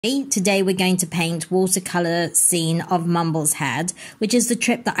Today we're going to paint watercolour scene of Mumbles Head, which is the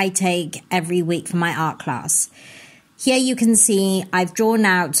trip that I take every week for my art class. Here you can see I've drawn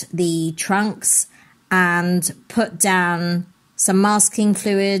out the trunks and put down some masking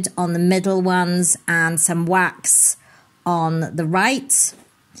fluid on the middle ones and some wax on the right.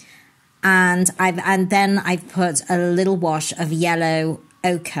 And then I've put a little wash of yellow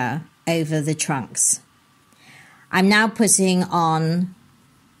ochre over the trunks. I'm now putting on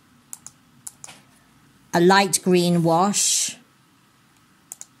a light green wash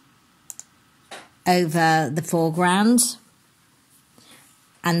over the foreground,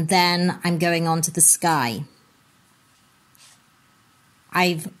 and then I'm going on to the sky.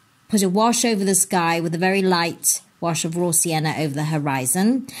 I've put a wash over the sky with a very light wash of raw sienna over the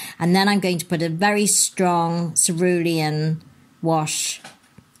horizon, and then I'm going to put a very strong cerulean wash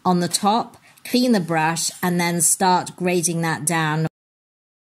on the top, clean the brush, and then start grading that down.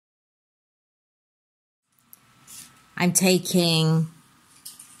 I'm taking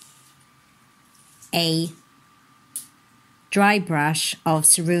a dry brush of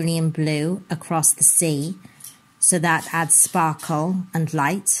cerulean blue across the sea, so that adds sparkle and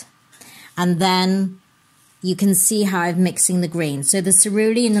light. And then you can see how I'm mixing the green. So the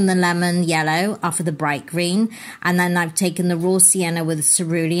cerulean and the lemon yellow are for the bright green, and then I've taken the raw sienna with the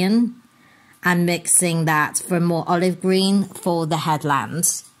cerulean and mixing that for more olive green for the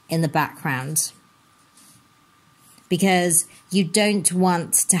headlands in the background. Because you don't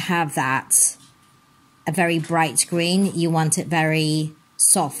want to have that a very bright green. You want it very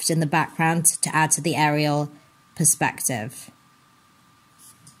soft in the background to add to the aerial perspective.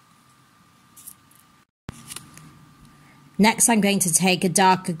 Next, I'm going to take a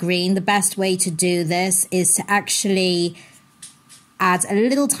darker green. The best way to do this is to actually add a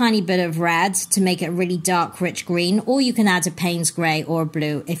little tiny bit of red to make it a really dark, rich green, or you can add a Payne's grey or a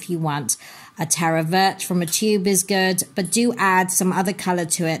blue if you want. A terra vert from a tube is good, but do add some other colour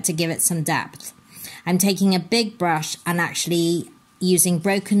to it to give it some depth. I'm taking a big brush and actually using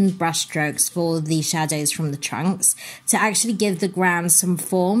broken brush strokes for the shadows from the trunks to actually give the ground some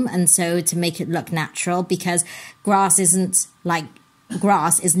form, and so to make it look natural, because grass is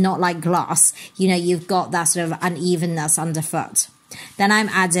not like glass. You know, you've got that sort of unevenness underfoot. Then I'm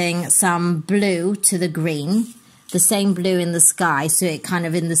adding some blue to the green, the same blue in the sky, so it kind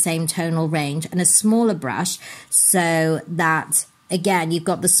of in the same tonal range, and a smaller brush, so that again you've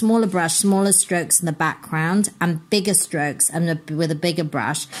got the smaller brush, smaller strokes in the background, and bigger strokes and with a bigger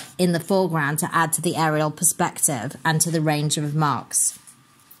brush in the foreground to add to the aerial perspective and to the range of marks.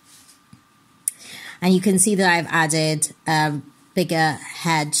 And you can see that I've added a bigger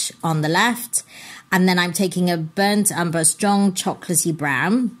hedge on the left, and then I'm taking a burnt umber, strong chocolatey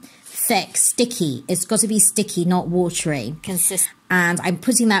brown, thick, sticky. It's got to be sticky, not watery. And I'm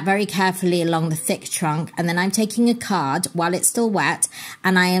putting that very carefully along the thick trunk, and then I'm taking a card while it's still wet,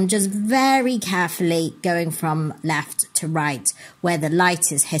 and I am just very carefully going from left to right where the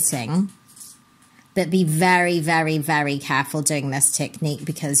light is hitting. But be very, very, very careful doing this technique,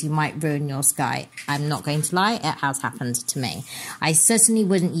 because you might ruin your sky. I'm not going to lie, it has happened to me. I certainly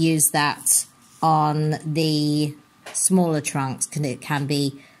wouldn't use that on the smaller trunks, because it can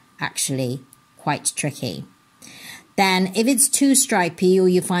be actually quite tricky. Then if it's too stripy or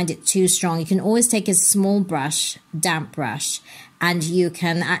you find it too strong, you can always take a small brush, damp brush, and you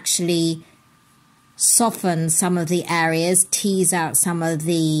can actually soften some of the areas, tease out some of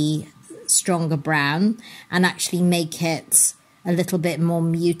the stronger brown, and actually make it a little bit more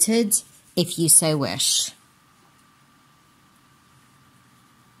muted if you so wish.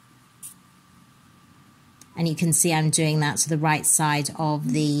 And you can see I'm doing that to the right side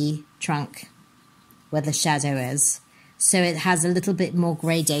of the trunk where the shadow is. So it has a little bit more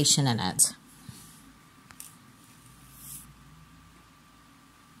gradation in it.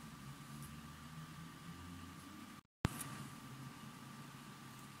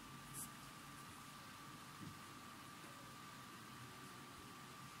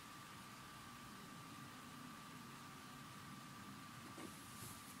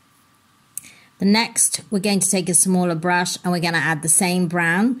 The next, we're going to take a smaller brush and we're going to add the same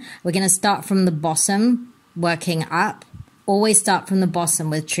brown. We're going to start from the bottom, working up. Always start from the bottom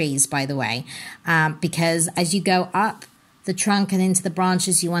with trees, by the way, because as you go up the trunk and into the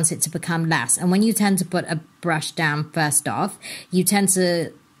branches, you want it to become less. And when you tend to put a brush down first off, you tend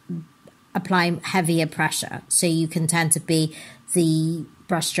to apply heavier pressure. So you can tend to be, the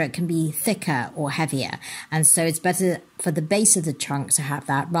brush stroke can be thicker or heavier. And so it's better for the base of the trunk to have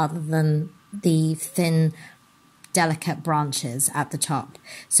that rather than the thin delicate branches at the top.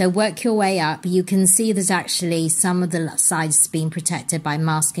 So work your way up. You can see there's actually some of the sides being protected by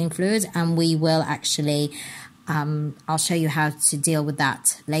masking fluid, and we will actually, I'll show you how to deal with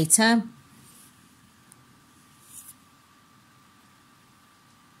that later.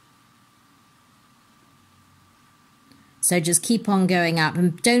 So just keep on going up,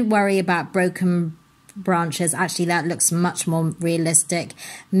 and don't worry about broken branches. Actually, that looks much more realistic.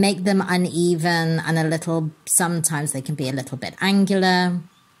 Make them uneven and a little, sometimes they can be a little bit angular.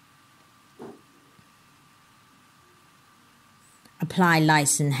 Apply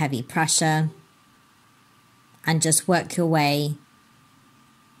light and heavy pressure and just work your way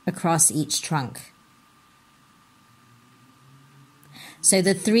across each trunk. So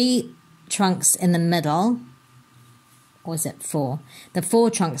the 3 trunks in the middle, or is it 4? The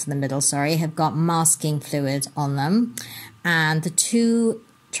 4 trunks in the middle, sorry, have got masking fluid on them. And the 2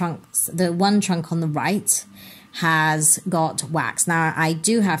 trunks, the 1 trunk on the right has got wax. Now, I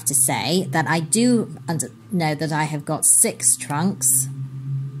do have to say that I do know that I have got 6 trunks.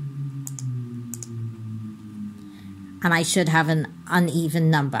 And I should have an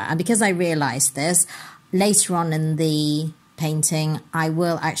uneven number. And because I realized this, later on in the painting, I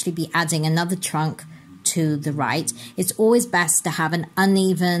will actually be adding another trunk to the right. It's always best to have an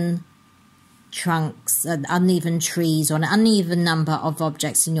uneven trunks, uneven trees, or an uneven number of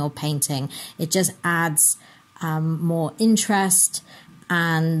objects in your painting. It just adds more interest,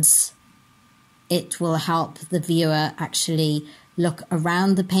 and it will help the viewer actually look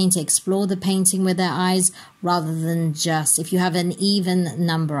around the painting, explore the painting with their eyes, rather than just, if you have an even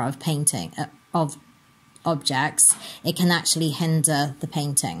number of of objects, it can actually hinder the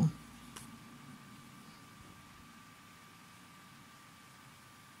painting.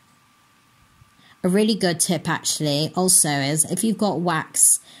 A really good tip actually also is, if you've got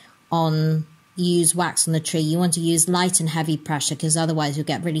wax on, use wax on the tree, you want to use light and heavy pressure, because otherwise you'll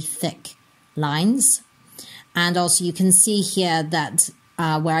get really thick lines. And also you can see here that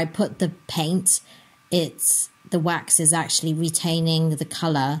where I put the paint, the wax is actually retaining the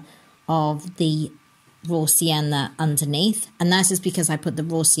colour of the raw sienna underneath. And that is because I put the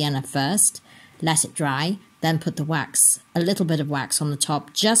raw sienna first, let it dry, then put the wax, a little bit of wax on the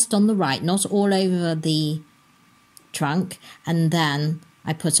top, just on the right, not all over the trunk. And then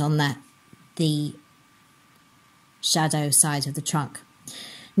I put on the shadow side of the trunk.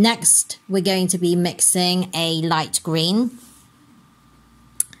 Next, we're going to be mixing a light green,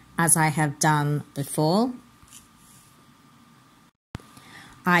 as I have done before.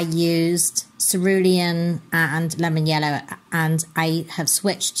 I used cerulean and lemon yellow, and I have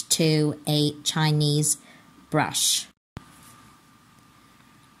switched to a Chinese brush.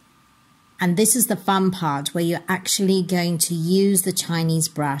 And this is the fun part, where you're actually going to use the Chinese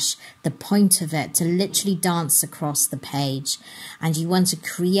brush, the point of it, to literally dance across the page. And you want to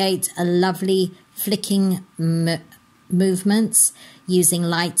create a lovely flicking movements using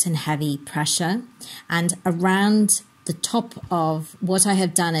light and heavy pressure. And around the top of what I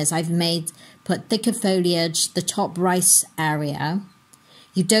have done is I've put thicker foliage, the top right area.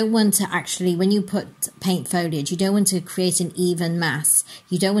 You don't want to actually, when you put paint foliage, you don't want to create an even mass.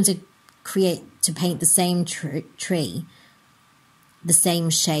 You don't want to paint the same tree, the same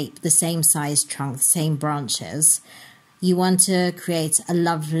shape, the same size trunk, the same branches. You want to create a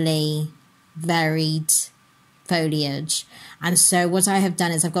lovely, varied foliage. And so what I have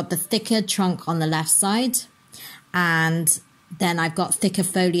done is I've got the thicker trunk on the left side, and then I've got thicker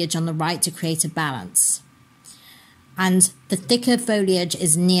foliage on the right to create a balance. And the thicker foliage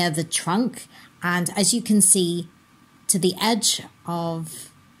is near the trunk, and as you can see, to the edge of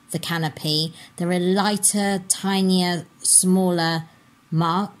the canopy, there are lighter, tinier, smaller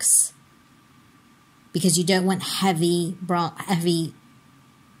marks, because you don't want heavy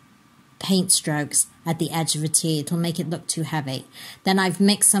paint strokes at the edge of a tree. It'll make it look too heavy. Then I've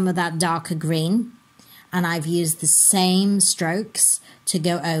mixed some of that darker green, and I've used the same strokes to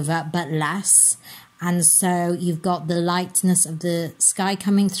go over, but less. And so you've got the lightness of the sky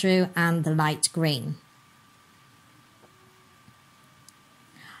coming through and the light green.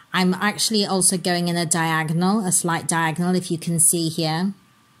 I'm actually also going in a diagonal, a slight diagonal, if you can see here,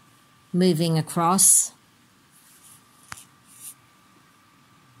 moving across.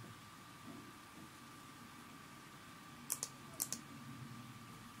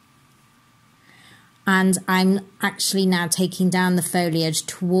 And I'm actually now taking down the foliage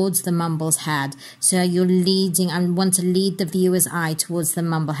towards the Mumbles Head. So you're leading, I want to lead the viewer's eye towards the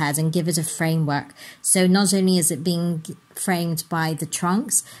Mumble Head and give it a framework. So not only is it being framed by the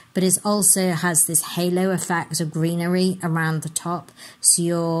trunks, but it also has this halo effect of greenery around the top. So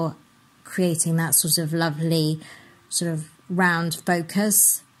you're creating that sort of lovely sort of round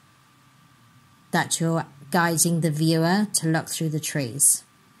focus that you're guiding the viewer to look through the trees.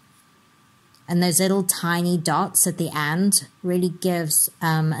 And those little tiny dots at the end really gives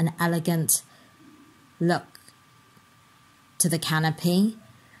an elegant look to the canopy,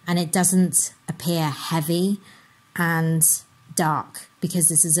 and it doesn't appear heavy and dark because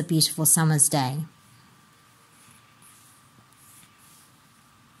this is a beautiful summer's day.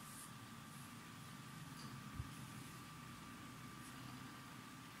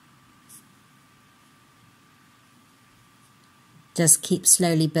 Just keep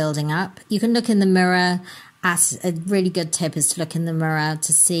slowly building up. You can look in the mirror. A really good tip is to look in the mirror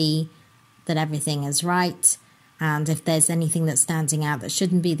to see that everything is right, and if there's anything that's standing out that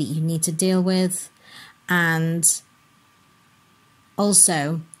shouldn't be, that you need to deal with. And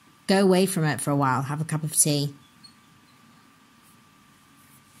also go away from it for a while, have a cup of tea,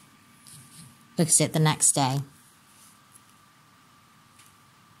 look at it the next day.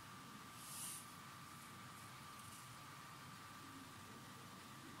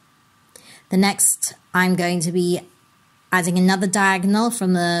 The next, I'm going to be adding another diagonal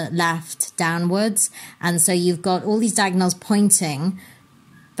from the left downwards. And so you've got all these diagonals pointing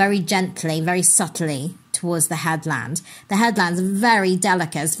very gently, very subtly towards the headland. The headland's very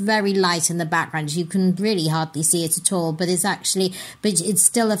delicate, it's very light in the background. You can really hardly see it at all, but it's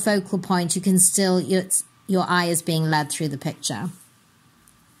still a focal point. You can still, your eye is being led through the picture.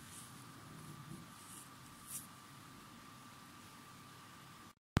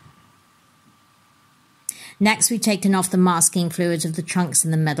 Next, we've taken off the masking fluid of the trunks in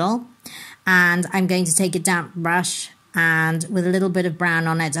the middle, and I'm going to take a damp brush and with a little bit of brown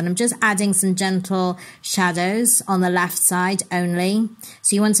on it, and I'm just adding some gentle shadows on the left side only.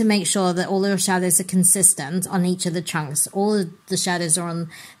 So you want to make sure that all your shadows are consistent on each of the trunks. All of the shadows are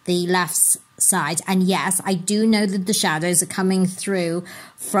on the left side, and yes, I do know that the shadows are coming through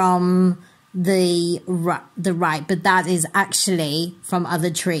from the right, but that is actually from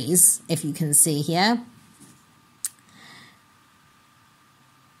other trees, if you can see here.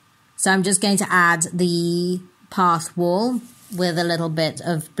 So I'm just going to add the path wall with a little bit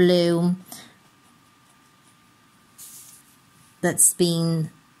of blue that's been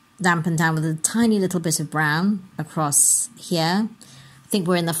dampened down with a tiny little bit of brown across here. I think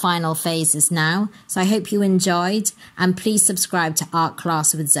we're in the final phases now. So I hope you enjoyed, and please subscribe to Art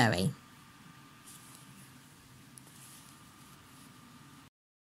Class with Zoe.